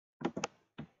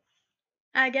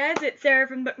Hi guys, it's Sarah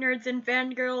from Book Nerds and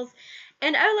Fangirls,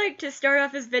 and I'd like to start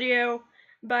off this video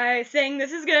by saying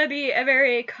this is going to be a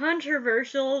very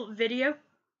controversial video.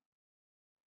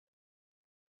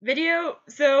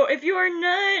 So if you are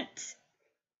not,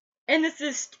 and this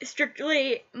is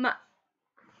strictly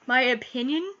my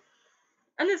opinion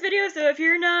on this video, so if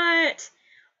you're not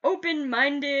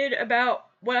open-minded about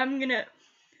what I'm going to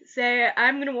say,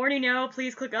 I'm going to warn you now,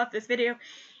 please click off this video,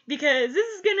 because this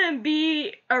is going to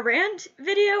be a rant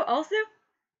video also.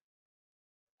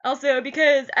 Also,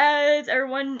 because as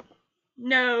everyone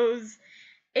knows,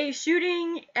 a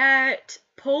shooting at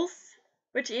Pulse,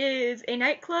 which is a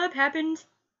nightclub, happened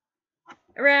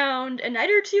around a night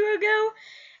or two ago,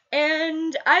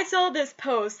 and I saw this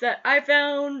post that I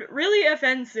found really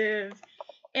offensive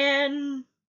and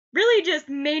really just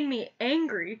made me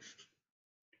angry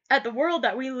at the world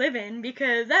that we live in,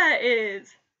 because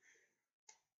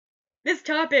this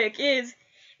topic is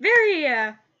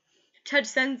very touch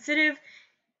sensitive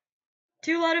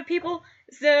to a lot of people,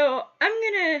 so I'm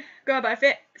gonna go out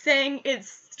by saying it's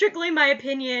strictly my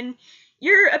opinion.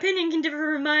 Your opinion can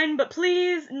differ from mine, but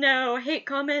please no hate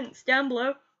comments down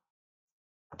below,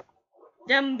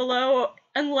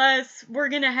 unless we're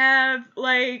gonna have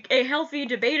like a healthy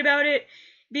debate about it,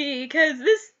 because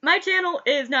my channel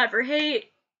is not for hate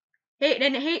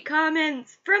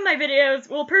comments from my videos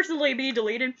will personally be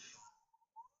deleted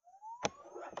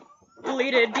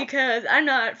because I'm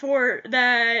not for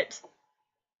that.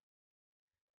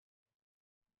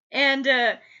 And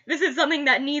this is something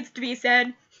that needs to be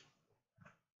said,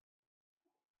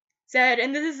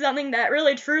 and this is something that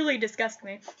really truly disgusts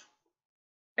me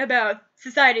about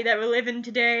society that we live in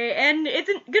today, and it's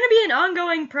gonna be an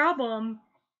ongoing problem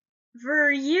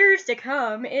for years to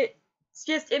come. It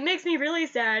makes me really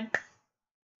sad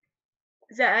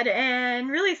and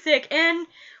really sick, and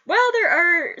while there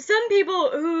are some people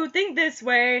who think this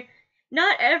way,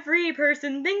 not every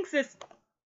person thinks this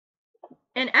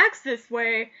and acts this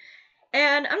way,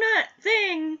 and I'm not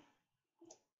saying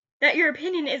that your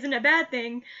opinion isn't a bad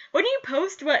thing. When you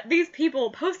post what these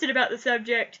people posted about the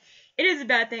subject, it is a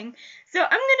bad thing. So I'm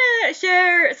gonna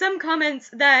share some comments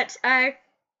that I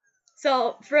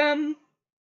saw from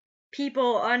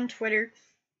people on Twitter.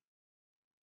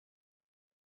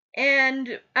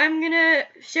 And I'm gonna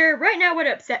share right now what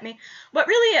upset me. What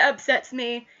really upsets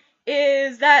me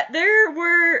is that there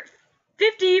were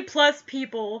 50 plus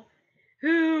people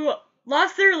who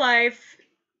lost their life,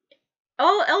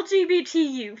 all LGBT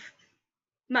youth,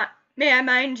 may I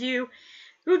mind you,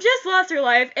 who just lost their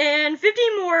life, and 50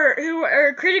 more who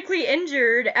are critically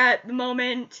injured at the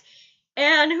moment,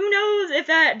 and who knows if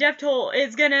that death toll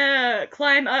is gonna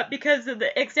climb up because of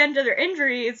the extent of their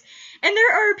injuries. And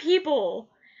there are people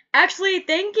actually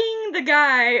thanking the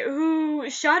guy who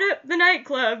shot up the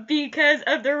nightclub because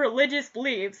of their religious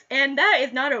beliefs, and that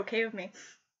is not okay with me.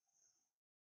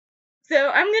 So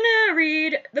I'm gonna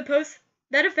read the post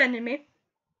that offended me,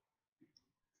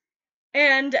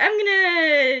 and I'm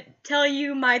gonna tell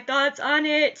you my thoughts on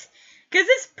it, because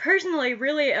this personally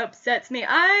really upsets me.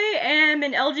 I am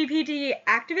an LGBT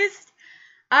activist.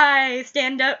 I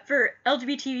stand up for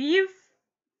LGBT youth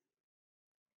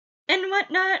and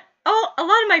whatnot. A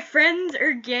lot of my friends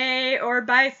are gay or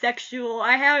bisexual.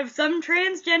 I have some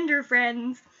transgender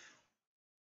friends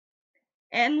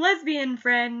and lesbian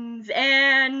friends,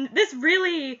 and this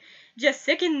really just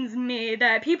sickens me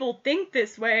that people think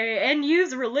this way and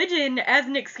use religion as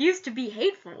an excuse to be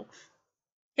hateful.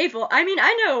 I mean,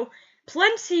 I know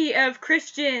plenty of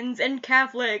Christians and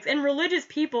Catholics and religious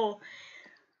people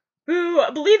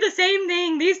who believe the same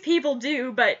thing these people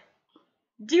do, but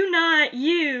do not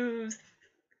use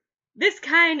this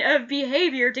kind of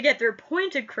behavior to get their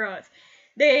point across.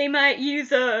 They might use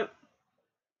the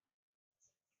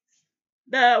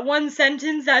one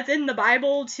sentence that's in the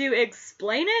Bible to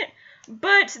explain it,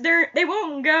 but they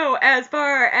won't go as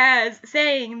far as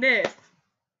saying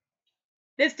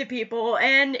this to people,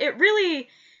 and it really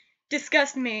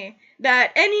disgusts me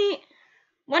that any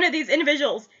one of these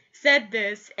individuals said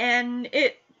this, and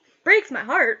it breaks my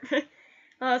heart,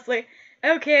 honestly.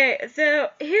 Okay, so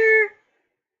here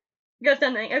goes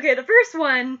something. Okay, the first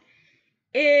one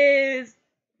is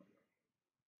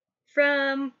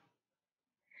from,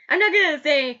 I'm not gonna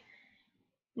say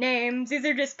names, these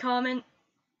are just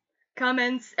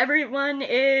comments. Everyone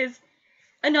is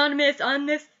anonymous on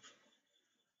this.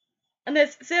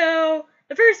 So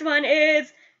the first one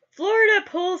is, Florida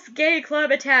Pulse Gay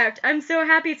Club attacked. I'm so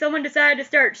happy someone decided to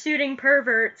start shooting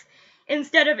perverts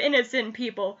instead of innocent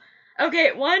people.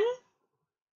 Okay, one,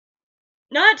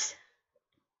 not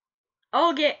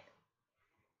all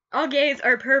gays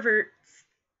are perverts.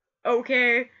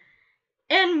 Okay.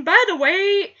 And by the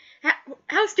way,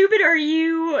 how stupid are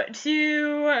you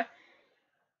to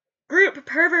group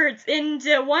perverts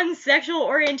into one sexual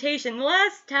orientation? The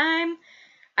last time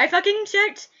I fucking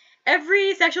checked,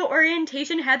 every sexual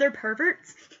orientation had their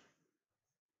perverts.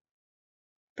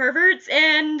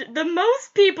 And the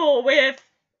most people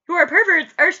who are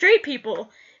perverts are straight people.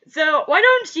 So why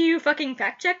don't you fucking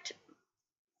fact check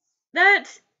that?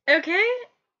 Okay?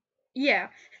 Yeah.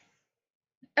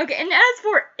 Okay, and as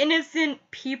for innocent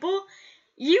people,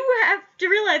 you have to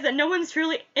realize that no one's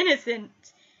truly innocent.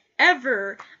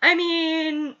 Ever. I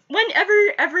mean, whenever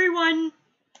everyone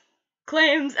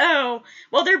claims, oh,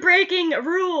 well, they're breaking a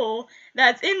rule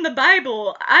that's in the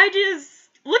Bible, I just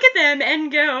look at them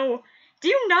and go,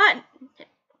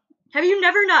 have you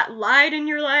never not lied in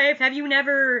your life? Have you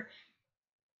never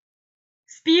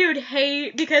spewed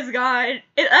hate because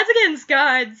that's against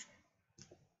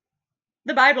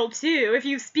the Bible too, if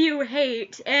you spew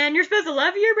hate, and you're supposed to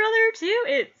love your brother too?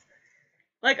 It's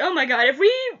like, oh my god, if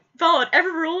we followed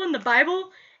every rule in the Bible,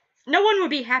 no one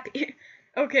would be happy.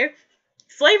 Okay?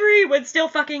 Slavery would still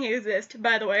fucking exist,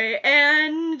 by the way,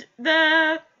 and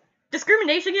the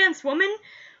discrimination against women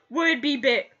would be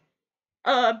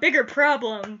a bigger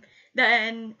problem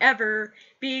than ever,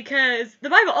 because the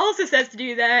Bible also says to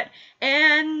do that,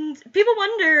 and people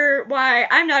wonder why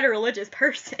I'm not a religious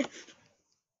person.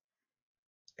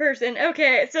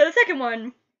 Okay, so the second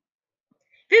one.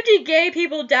 50 gay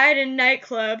people died in a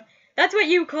nightclub. That's what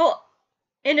you call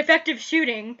an effective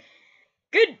shooting.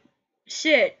 Good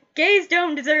shit. Gays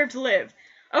don't deserve to live.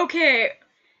 Okay,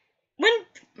 when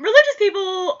religious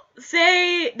people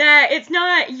say that it's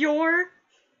not your...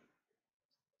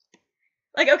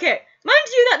 Like, okay, mind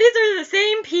you that these are the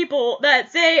same people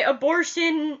that say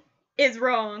abortion is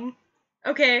wrong.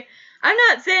 Okay, I'm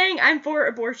not saying I'm for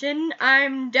abortion.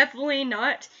 I'm definitely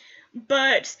not.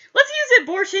 But let's use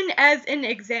abortion as an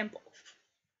example.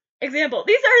 These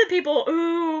are the people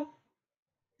who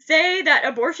say that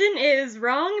abortion is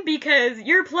wrong because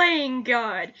you're playing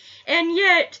God. And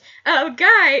yet, a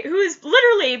guy who is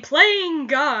literally playing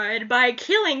God by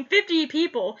killing 50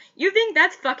 people, you think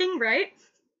that's fucking right?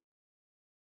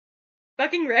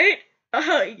 Fucking right?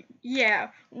 Yeah.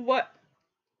 What?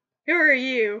 Who are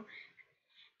you?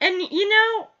 And you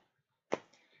know,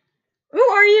 who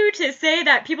are you to say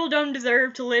that people don't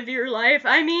deserve to live your life?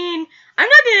 I mean, I'm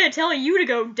not gonna tell you to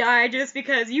go die just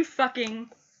because you fucking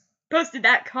posted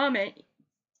that comment.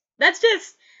 That's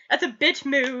a bitch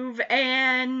move,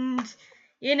 and,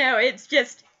 you know, it's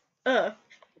just,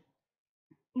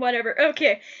 whatever.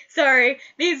 Okay, sorry,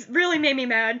 these really made me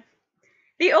mad.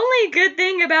 The only good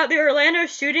thing about the Orlando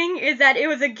shooting is that it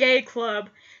was a gay club,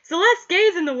 so less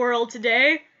gays in the world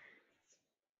today.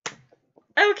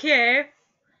 Okay.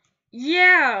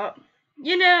 Yeah,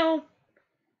 you know,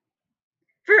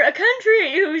 for a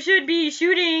country who should be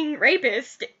shooting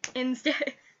rapists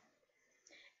instead.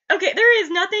 Okay, there is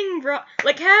nothing wrong.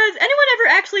 Like, has anyone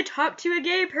ever actually talked to a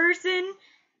gay person?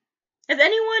 Has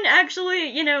anyone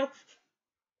actually, you know,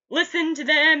 listened to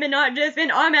them and not just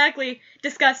been automatically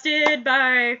disgusted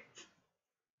by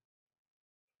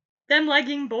them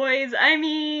liking boys? I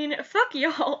mean, fuck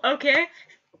y'all, okay?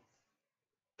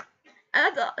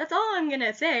 That's all I'm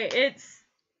gonna say. It's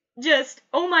just,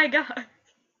 oh my god.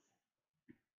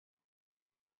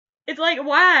 It's like,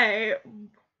 why?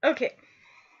 Okay.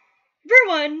 For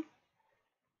one,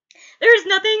 there's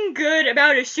nothing good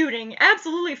about a shooting.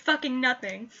 Absolutely fucking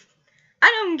nothing. I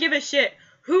don't give a shit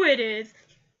who it is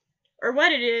or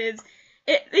what it is.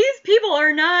 These people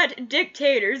are not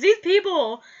dictators. These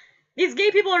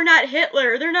gay people are not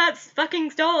Hitler. They're not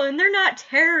fucking Stalin. They're not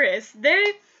terrorists. They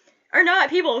are not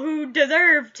people who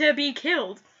deserve to be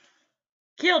killed.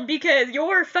 Killed because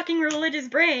your fucking religious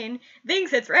brain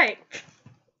thinks it's right.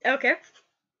 Okay.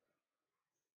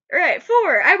 Alright,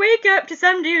 4. I wake up to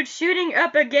some dude shooting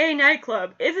up a gay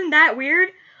nightclub. Isn't that weird?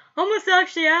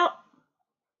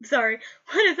 Sorry,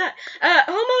 what is that?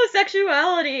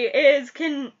 Homosexuality is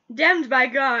condemned by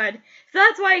God. So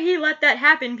that's why he let that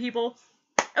happen, people.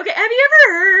 Okay, have you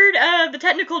ever heard of the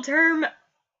technical term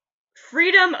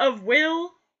freedom of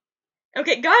will?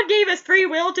 Okay, God gave us free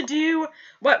will to do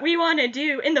what we want to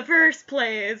do in the first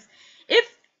place.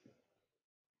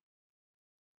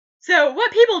 So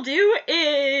what people do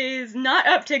is not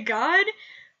up to God.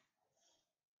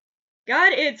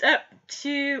 God, it's up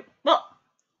to, well,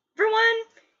 for one,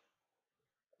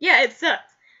 yeah, it sucks.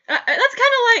 That's kind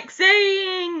of like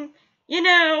saying, you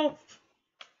know,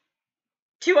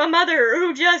 to a mother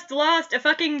who just lost a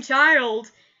fucking child,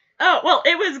 oh, well,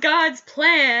 it was God's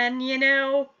plan, you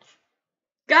know.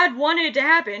 God wanted it to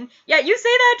happen. Yeah, you say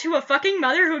that to a fucking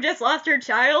mother who just lost her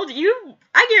child,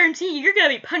 I guarantee you're gonna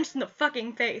be punched in the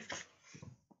fucking face.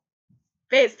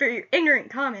 For your ignorant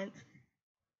comments.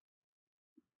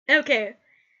 Okay.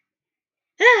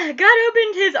 God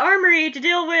opened his armory to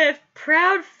deal with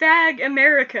Proud Fag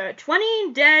America.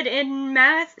 20 dead in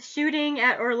mass shooting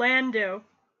at Orlando.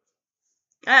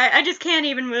 I just can't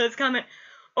even with this comment.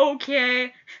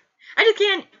 Okay. I just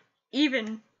can't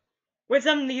even with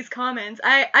some of these comments.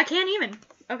 I can't even.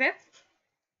 Okay?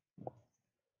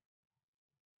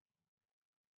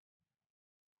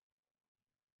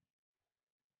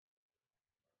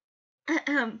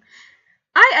 I,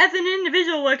 as an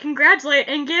individual, would congratulate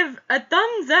and give a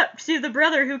thumbs up to the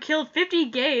brother who killed 50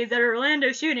 gays at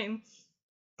Orlando shooting.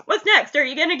 What's next? Are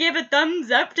you gonna give a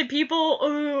thumbs up to people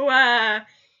who,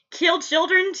 kill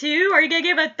children too? Are you gonna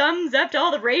give a thumbs up to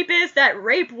all the rapists that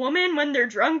rape women when they're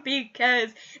drunk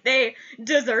because they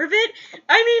deserve it?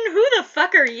 I mean, who the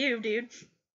fuck are you, dude?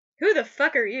 Who the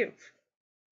fuck are you?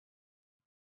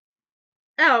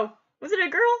 Oh, was it a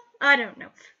girl? I don't know.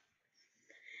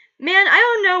 Man, I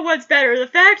don't know what's better, the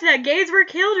fact that gays were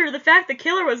killed or the fact the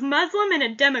killer was Muslim and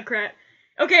a Democrat.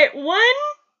 Okay, one,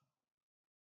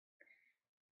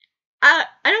 I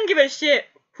don't give a shit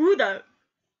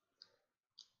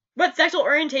what sexual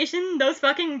orientation those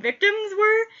fucking victims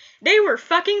were. They were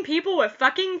fucking people with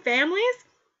fucking families.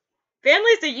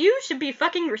 Families that you should be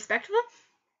fucking respectable.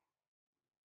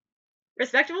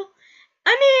 Respectable?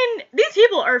 I mean, these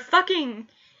people are fucking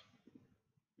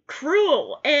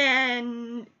cruel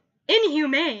and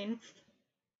inhumane.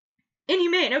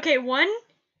 Inhumane. Okay, one,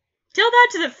 tell that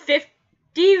to the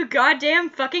 50 goddamn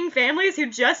fucking families who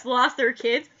just lost their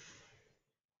kids.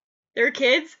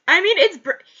 I mean, it's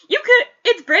brave.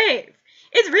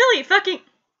 It's really fucking,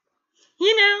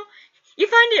 you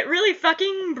find it really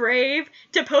fucking brave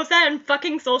to post that on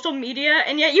fucking social media,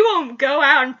 and yet you won't go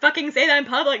out and fucking say that in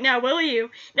public now, will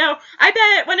you? No, I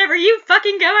bet whenever you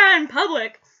fucking go out in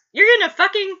public, you're gonna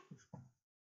fucking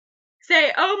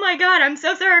say, oh my god, I'm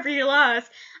so sorry for your loss.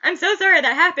 I'm so sorry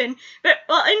that happened. But,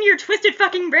 well, in your twisted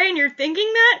fucking brain, you're thinking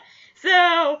that?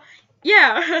 So,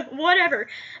 yeah, whatever.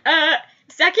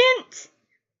 Second,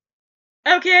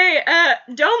 okay,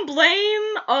 don't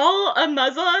blame all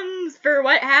Muslims for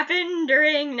what happened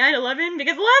during 9/11,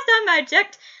 because the last time I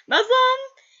checked, Muslim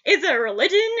is a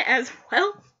religion as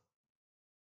well.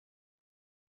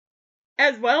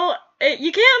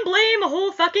 You can't blame a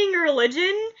whole fucking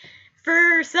religion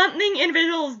for something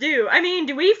individuals do. I mean,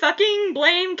 do we fucking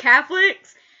blame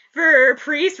Catholics for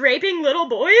priests raping little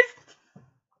boys?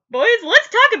 Boys, let's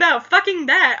talk about fucking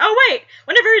that. Oh wait,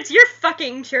 whenever it's your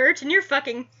fucking church and your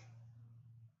fucking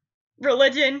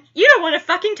religion, you don't want to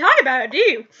fucking talk about it, do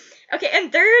you? Okay,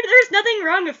 and third, there's nothing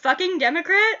wrong with fucking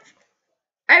Democrats.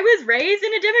 I was raised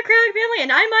in a Democratic family,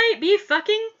 and I might be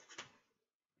fucking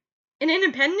an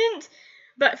independent,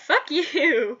 but fuck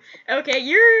you. Okay,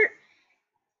 you're...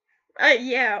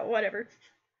 yeah, whatever.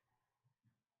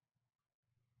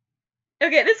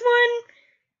 Okay, this one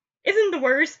isn't the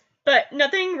worst, but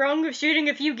nothing wrong with shooting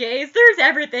a few gays. There's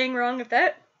everything wrong with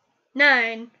that.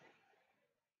 9.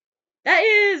 That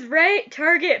is the right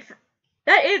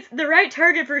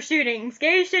target for shootings.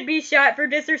 Gays should be shot for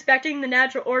disrespecting the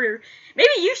natural order.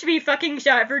 Maybe you should be fucking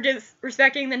shot for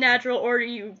disrespecting the natural order,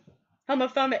 you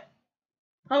homophobic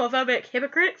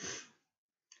hypocrite.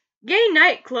 Gay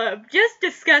nightclub, just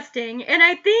disgusting, and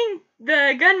I think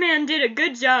the gunman did a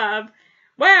good job.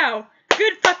 Wow,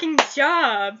 good fucking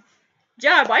job.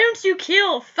 Why don't you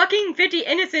kill fucking 50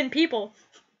 innocent people?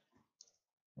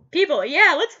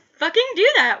 Yeah, let's fucking do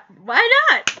that. Why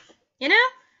not? You know?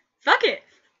 Fuck it.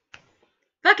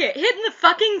 Hitting the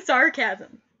fucking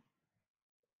sarcasm.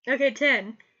 Okay,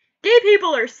 10. Gay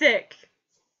people are sick.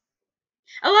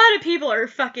 A lot of people are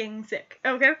fucking sick,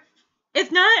 okay?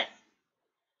 It's not...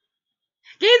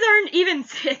 Gays aren't even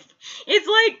sick. It's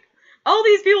like all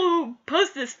these people who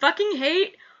post this fucking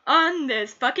hate on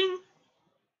this fucking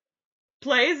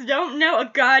place don't know a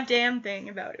goddamn thing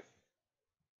about it.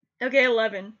 Okay,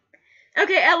 11.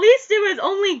 Okay, at least it was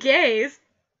only gays.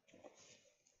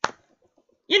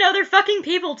 You know, they're fucking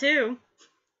people too.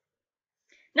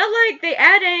 Not like they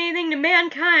add anything to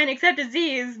mankind except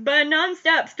disease, but a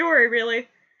non-stop story, really.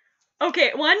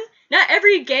 Okay, 1, not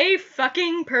every gay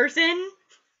fucking person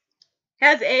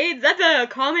has AIDS. That's a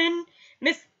common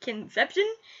misconception.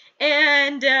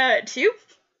 And, 2,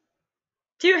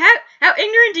 how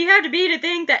ignorant do you have to be to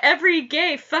think that every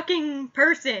gay fucking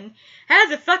person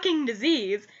has a fucking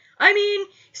disease? I mean,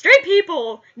 straight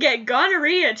people get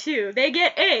gonorrhea too. They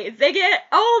get AIDS. They get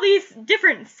all these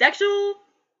different sexual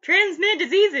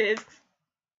transmitted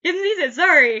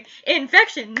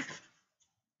infections.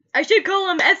 I should call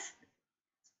them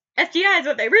STIs,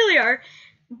 what they really are.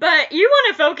 But you want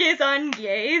to focus on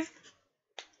gays.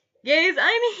 Gays,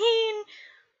 I mean,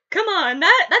 come on,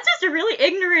 that's just a really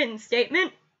ignorant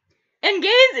statement. And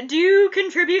gays do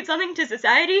contribute something to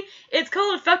society. It's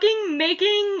called fucking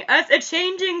making us a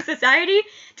changing society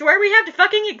to where we have to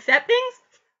fucking accept things.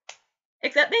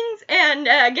 And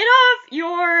get off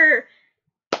your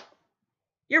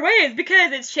ways,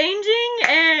 because it's changing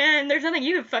and there's nothing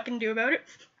you can fucking do about it.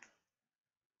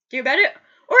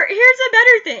 Or here's a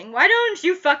better thing. Why don't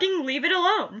you fucking leave it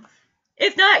alone?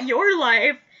 It's not your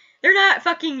life. They're not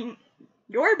fucking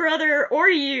your brother or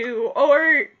you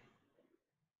or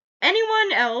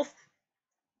anyone else.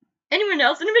 And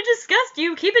if it disgusts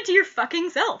you, keep it to your fucking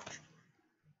self.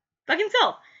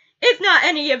 It's not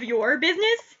any of your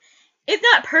business. It's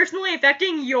not personally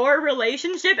affecting your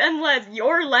relationship unless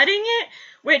you're letting it,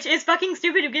 which is fucking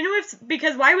stupid to begin with,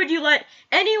 because why would you let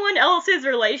anyone else's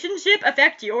relationship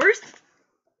affect yours?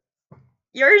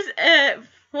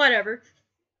 Whatever.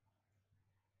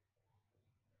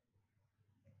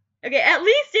 Okay, at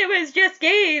least it was just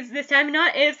gays this time,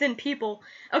 not innocent people.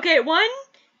 Okay, one,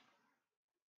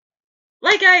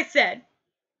 like I said,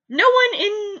 no one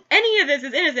in any of this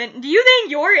is innocent. Do you think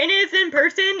you're an innocent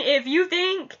person if you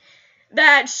think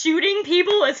that shooting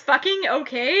people is fucking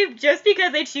okay just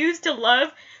because they choose to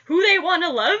love who they want to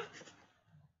love?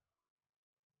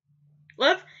 No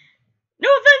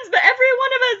offense, but every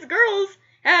one of us girls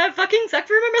have fucking sucked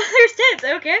from our mother's tits,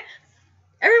 okay?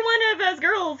 Every one of us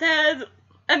girls has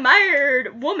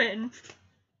admired women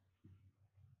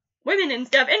and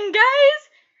stuff. And guys,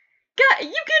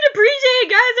 you can appreciate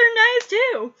guys are nice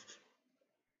too.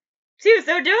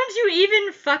 So don't you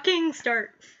even fucking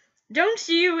start. Don't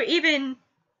you even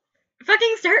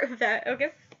fucking start with that, okay?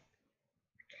 And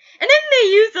then they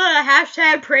use the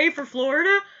hashtag pray for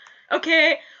Florida.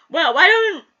 Okay, well, why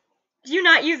don't you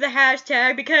not use the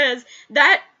hashtag? Because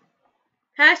that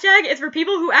hashtag is for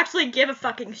people who actually give a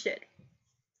fucking shit.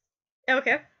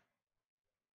 Okay.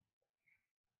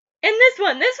 And this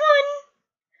one,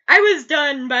 I was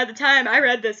done by the time I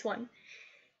read this one.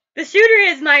 The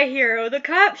shooter is my hero. The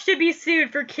cop should be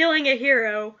sued for killing a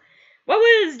hero. Who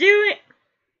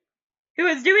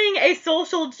was doing a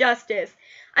social justice.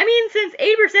 I mean, since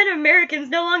 80% of Americans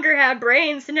no longer have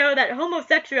brains to know that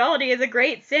homosexuality is a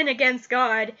great sin against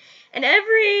God, and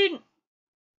every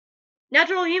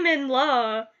natural human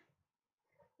law,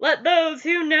 let those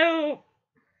who know,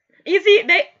 you see,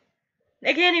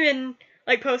 they can't even,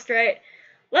 post right.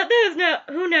 Let those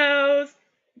who knows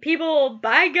people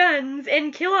buy guns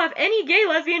and kill off any gay,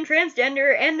 lesbian,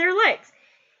 transgender, and their likes,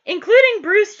 including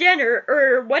Bruce Jenner,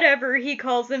 or whatever he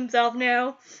calls himself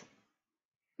now.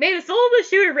 May the soul of the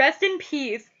shooter rest in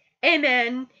peace.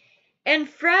 Amen. And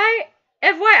FYI,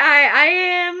 I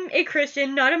am a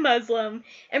Christian, not a Muslim,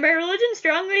 and my religion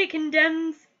strongly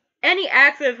condemns any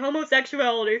acts of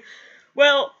homosexuality.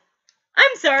 Well,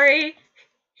 I'm sorry.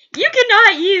 You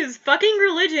cannot use fucking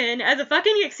religion as a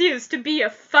fucking excuse to be a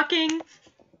fucking...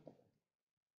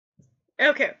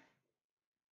 Okay.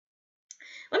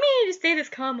 Let me just say this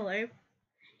calmly.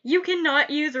 You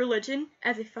cannot use religion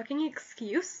as a fucking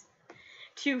excuse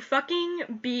to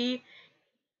fucking be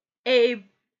a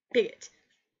bigot.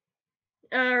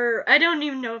 Or, I don't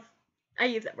even know if I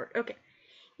use that word. Okay.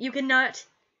 You cannot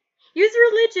use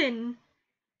religion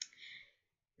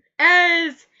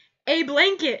as a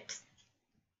blanket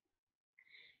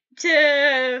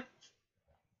to...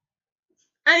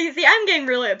 see, I'm getting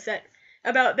really upset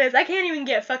about this. I can't even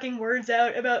get fucking words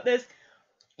out about this.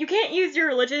 You can't use your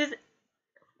religion.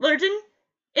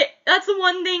 That's the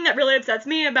one thing that really upsets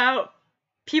me about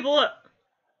people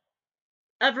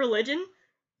of religion.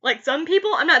 Like some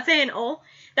people, I'm not saying all,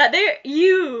 that they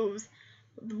use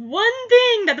one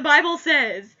thing that the Bible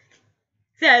says,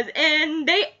 and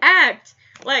they act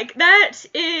like that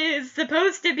is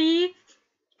supposed to be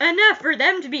enough for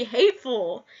them to be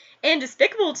hateful and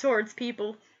despicable towards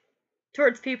people.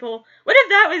 What if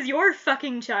that was your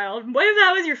fucking child? What if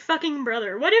that was your fucking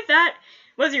brother? What if that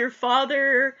was your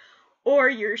father, or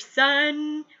your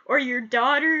son, or your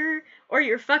daughter, or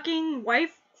your fucking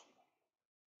wife?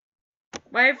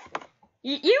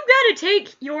 You gotta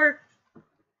take yourself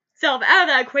out of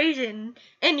that equation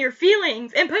and your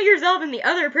feelings and put yourself in the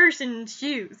other person's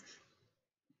shoes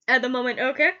at the moment,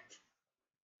 okay?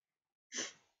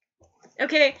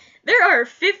 Okay, there are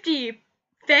 50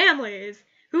 families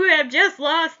who have just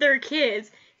lost their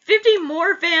kids. 50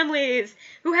 more families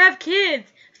who have kids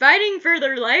fighting for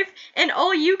their life, and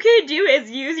all you could do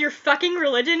is use your fucking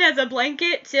religion as a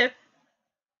blanket to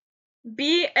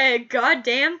be a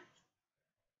goddamn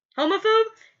homophobe?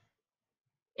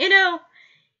 You know,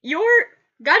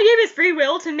 God gave us free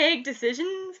will to make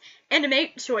decisions and to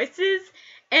make choices,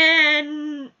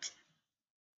 and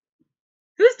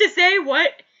who's to say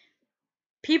what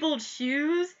people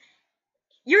choose?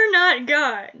 You're not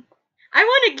God. I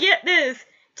want to get this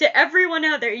to everyone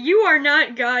out there. You are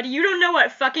not God. You don't know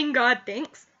what fucking God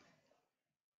thinks.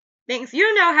 You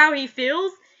don't know how he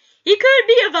feels. He could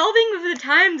be evolving with the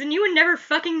times and you would never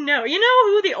fucking know. You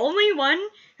know who the only one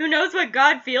who knows what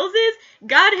God feels is?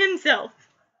 God himself.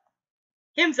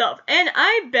 And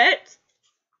I bet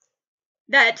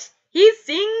that he's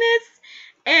seeing this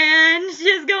and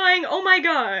just going, oh my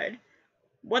god,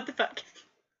 what the fuck?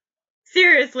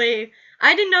 Seriously,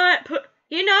 he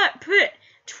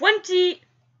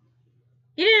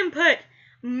didn't put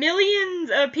millions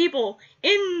of people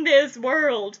in this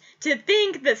world to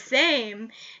think the same,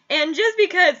 and just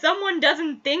because someone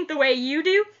doesn't think the way you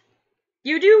do,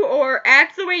 or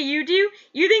act the way you do,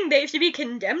 you think they should be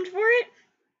condemned for it?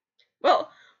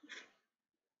 Well,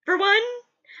 for one,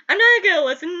 I'm not gonna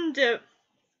listen to,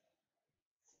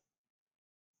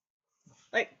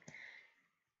 like,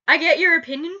 I get your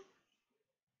opinion.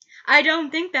 I don't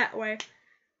think that way.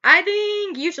 I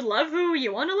think you should love who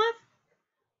you want to love.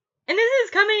 And this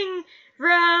is coming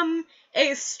from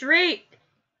a straight,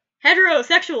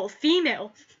 heterosexual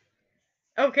female.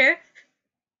 Okay?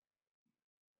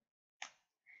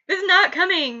 This is not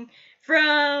coming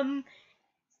from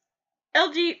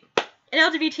an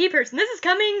LGBT person. This is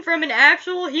coming from an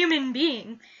actual human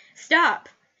being. Stop.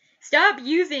 Stop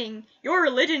using your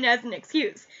religion as an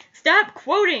excuse. Stop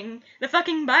quoting the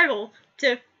fucking Bible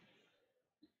to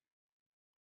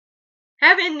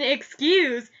have an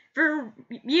excuse for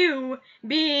you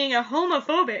being a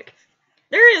homophobic.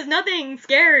 There is nothing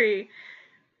scary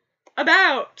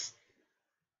about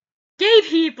gay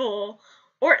people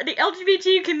or the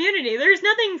LGBT community. There's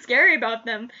nothing scary about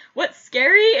them. What's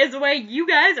scary is the way you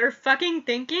guys are fucking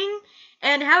thinking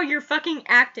and how you're fucking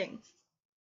acting.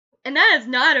 And that is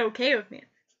not okay with me.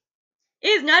 It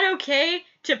is not okay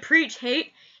to preach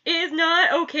hate. It is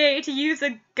not okay to use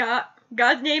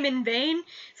God's name in vain.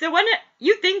 So when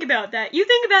you think about that,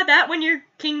 when you're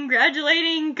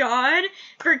congratulating God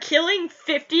for killing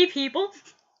 50 people?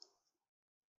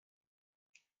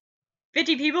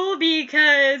 50 people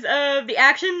because of the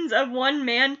actions of one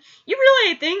man? You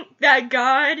really think that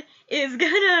God is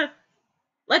gonna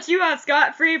let you off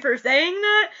scot-free for saying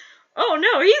that? Oh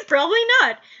no, he's probably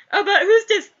not.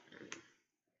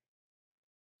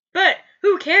 But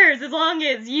who cares as long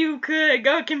as you could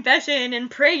go to confession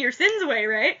and pray your sins away,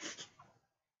 right?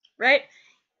 Right?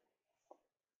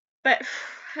 But,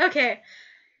 okay.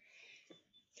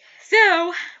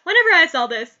 So, whenever I saw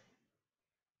this,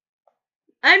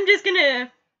 I'm just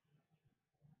gonna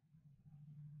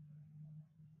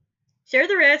share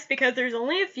the rest because there's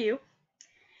only a few.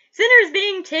 Sinners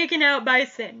being taken out by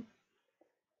sin.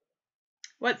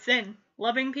 What sin?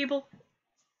 Loving people?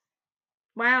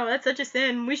 Wow, that's such a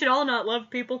sin. We should all not love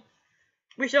people.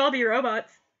 We should all be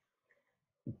robots.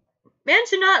 Man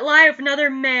should not lie with another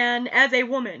man as a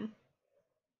woman.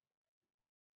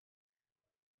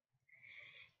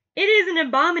 It is an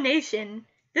abomination.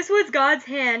 This was God's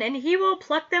hand, and he will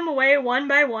pluck them away one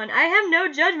by one. I have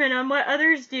no judgment on what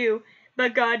others do,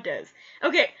 but God does.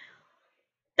 Okay,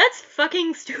 that's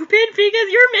fucking stupid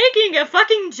because you're making a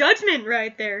fucking judgment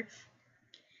right there.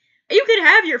 You could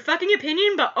have your fucking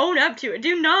opinion, but own up to it.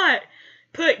 Do not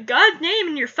put God's name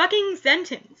in your fucking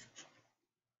sentence.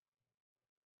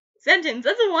 That's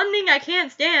the one thing I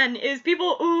can't stand, is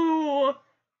people who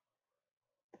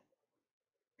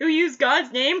use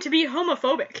God's name to be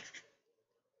homophobic.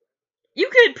 You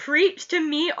could preach to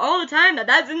me all the time that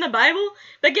that's in the Bible,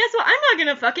 but guess what? I'm not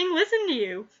gonna fucking listen to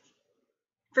you.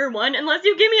 For one, unless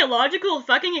you give me a logical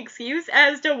fucking excuse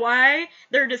as to why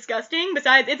they're disgusting,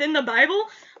 besides it's in the Bible,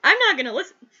 I'm not gonna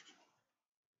listen.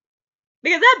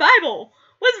 Because that Bible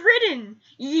was written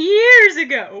years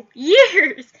ago.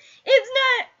 Years! It's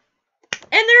not...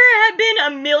 And there have been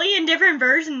a million different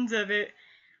versions of it.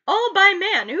 All by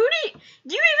man. Do you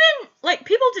even, like,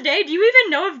 people today, do you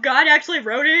even know if God actually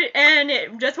wrote it and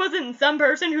it just wasn't some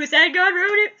person who said God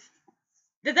wrote it?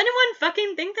 Does anyone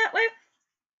fucking think that way?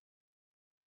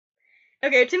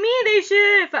 Okay, to me, they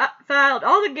should have filed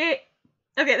all the gay...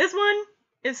 Okay, this one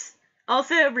is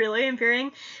also really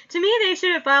infuriating. To me, they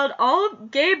should have filed all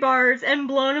gay bars and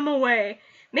blown them away.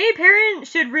 Maybe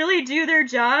parents should really do their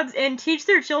jobs and teach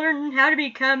their children how to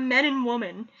become men and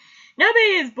women.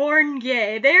 Nobody is born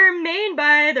gay. They are made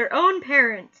by their own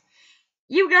parents.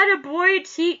 You got a boy,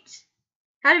 teach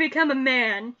how to become a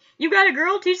man. You got a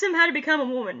girl, teach them how to become a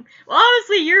woman. Well,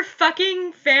 obviously, your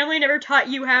fucking family never taught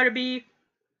you how to be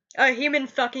a human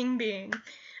fucking being.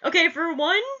 Okay, for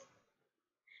one,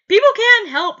 people can't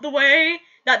help the way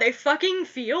that they fucking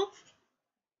feel.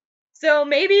 So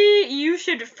maybe you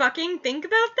should fucking think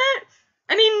about that.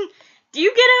 I mean, do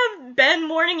you get out of bed in the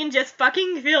morning and just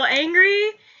fucking feel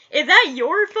angry? Is that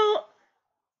your fault?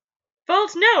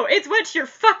 No, it's what you're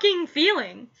fucking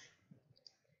feeling.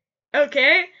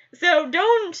 Okay? So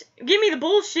don't give me the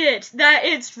bullshit that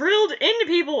it's drilled into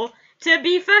people to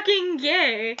be fucking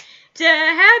gay, to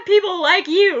have people like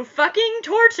you fucking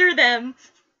torture them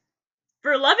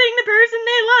for loving the person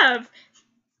they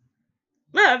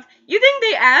love. You think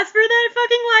they ask for that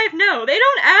fucking life? No, they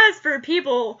don't ask for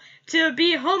people to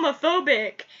be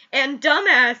homophobic and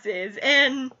dumbasses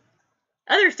and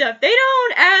other stuff. They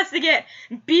don't ask to get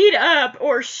beat up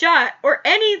or shot or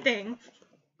anything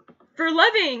for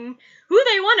loving who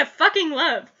they want to fucking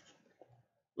love.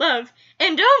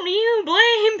 And don't you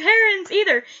blame parents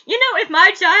either. You know, if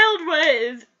my child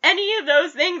was any of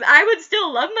those things, I would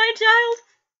still love my child.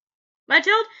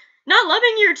 Not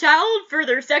loving your child for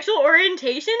their sexual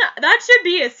orientation, that should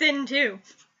be a sin too.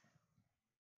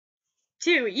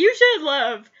 You should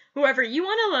love whoever you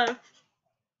want to love,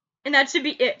 and that should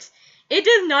be it. It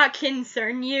does not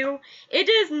concern you. It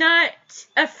does not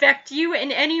affect you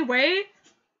in any way.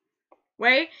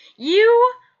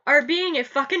 You are being a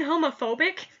fucking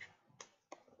homophobic,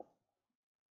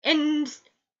 and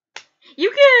you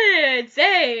could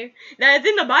say that it's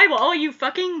in the Bible all you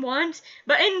fucking want,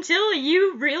 but until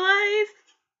you realize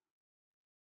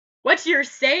what you're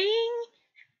saying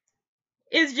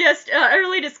is just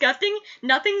utterly disgusting,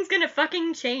 nothing's gonna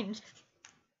fucking change.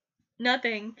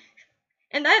 Nothing.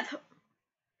 And that's...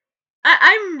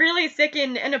 I'm really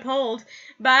sickened and appalled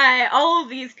by all of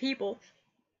these people.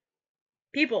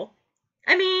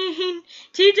 I mean,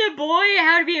 teach a boy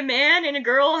how to be a man and a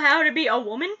girl how to be a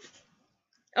woman?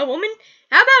 How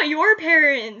about your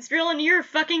parents drill into your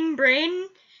fucking brain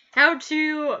how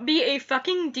to be a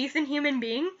fucking decent human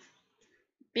being?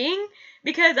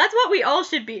 Because that's what we all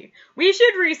should be. We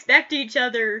should respect each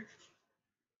other.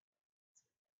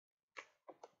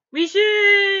 We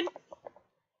should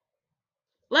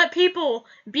let people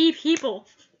be people.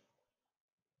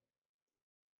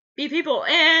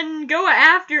 And go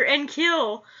after and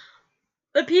kill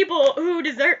the people who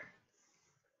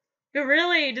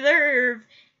really deserve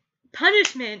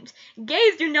punishment.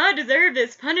 Gays do not deserve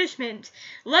this punishment.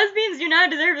 Lesbians do not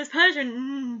deserve this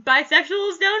punishment.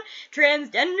 Bisexuals don't.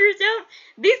 Transgenders don't.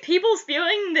 These people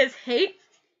spewing this hate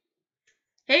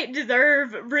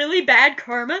deserve really bad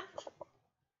karma.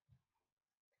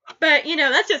 But, you know,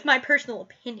 that's just my personal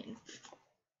opinion.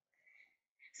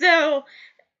 So,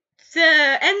 to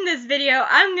end this video,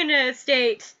 I'm gonna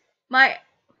state what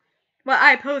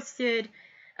I posted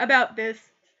about this.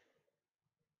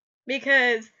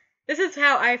 Because this is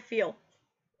how I feel.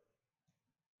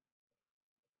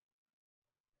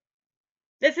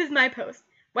 This is my post.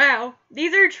 Wow,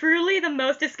 these are truly the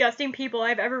most disgusting people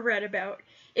I've ever read about.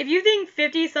 If you think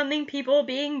 50-something people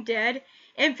being dead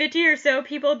and 50 or so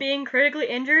people being critically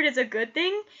injured is a good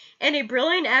thing and a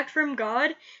brilliant act from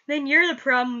God, then you're the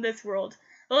problem in this world.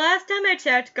 The last time I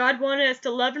checked, God wanted us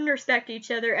to love and respect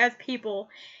each other as people,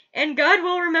 and God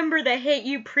will remember the hate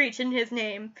you preach in His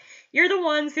name. You're the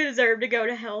ones who deserve to go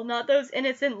to hell, not those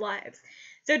innocent lives.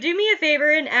 So do me a favor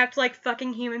and act like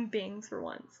fucking human beings for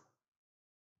once.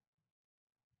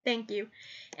 Thank you.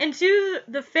 And to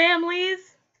the families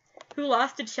who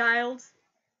lost a child,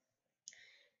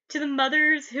 to the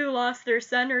mothers who lost their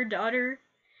son or daughter,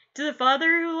 to the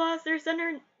father who lost their son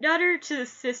or daughter, to the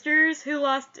sisters who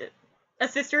lost a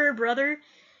sister or brother,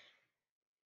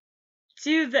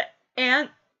 to the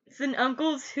aunts and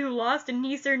uncles who lost a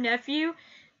niece or nephew,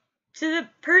 to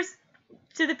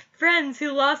the friends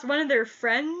who lost one of their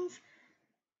friends,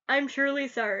 I'm truly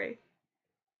sorry.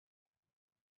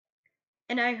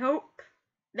 And I hope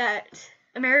that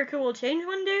America will change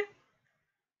one day.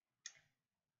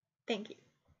 Thank you.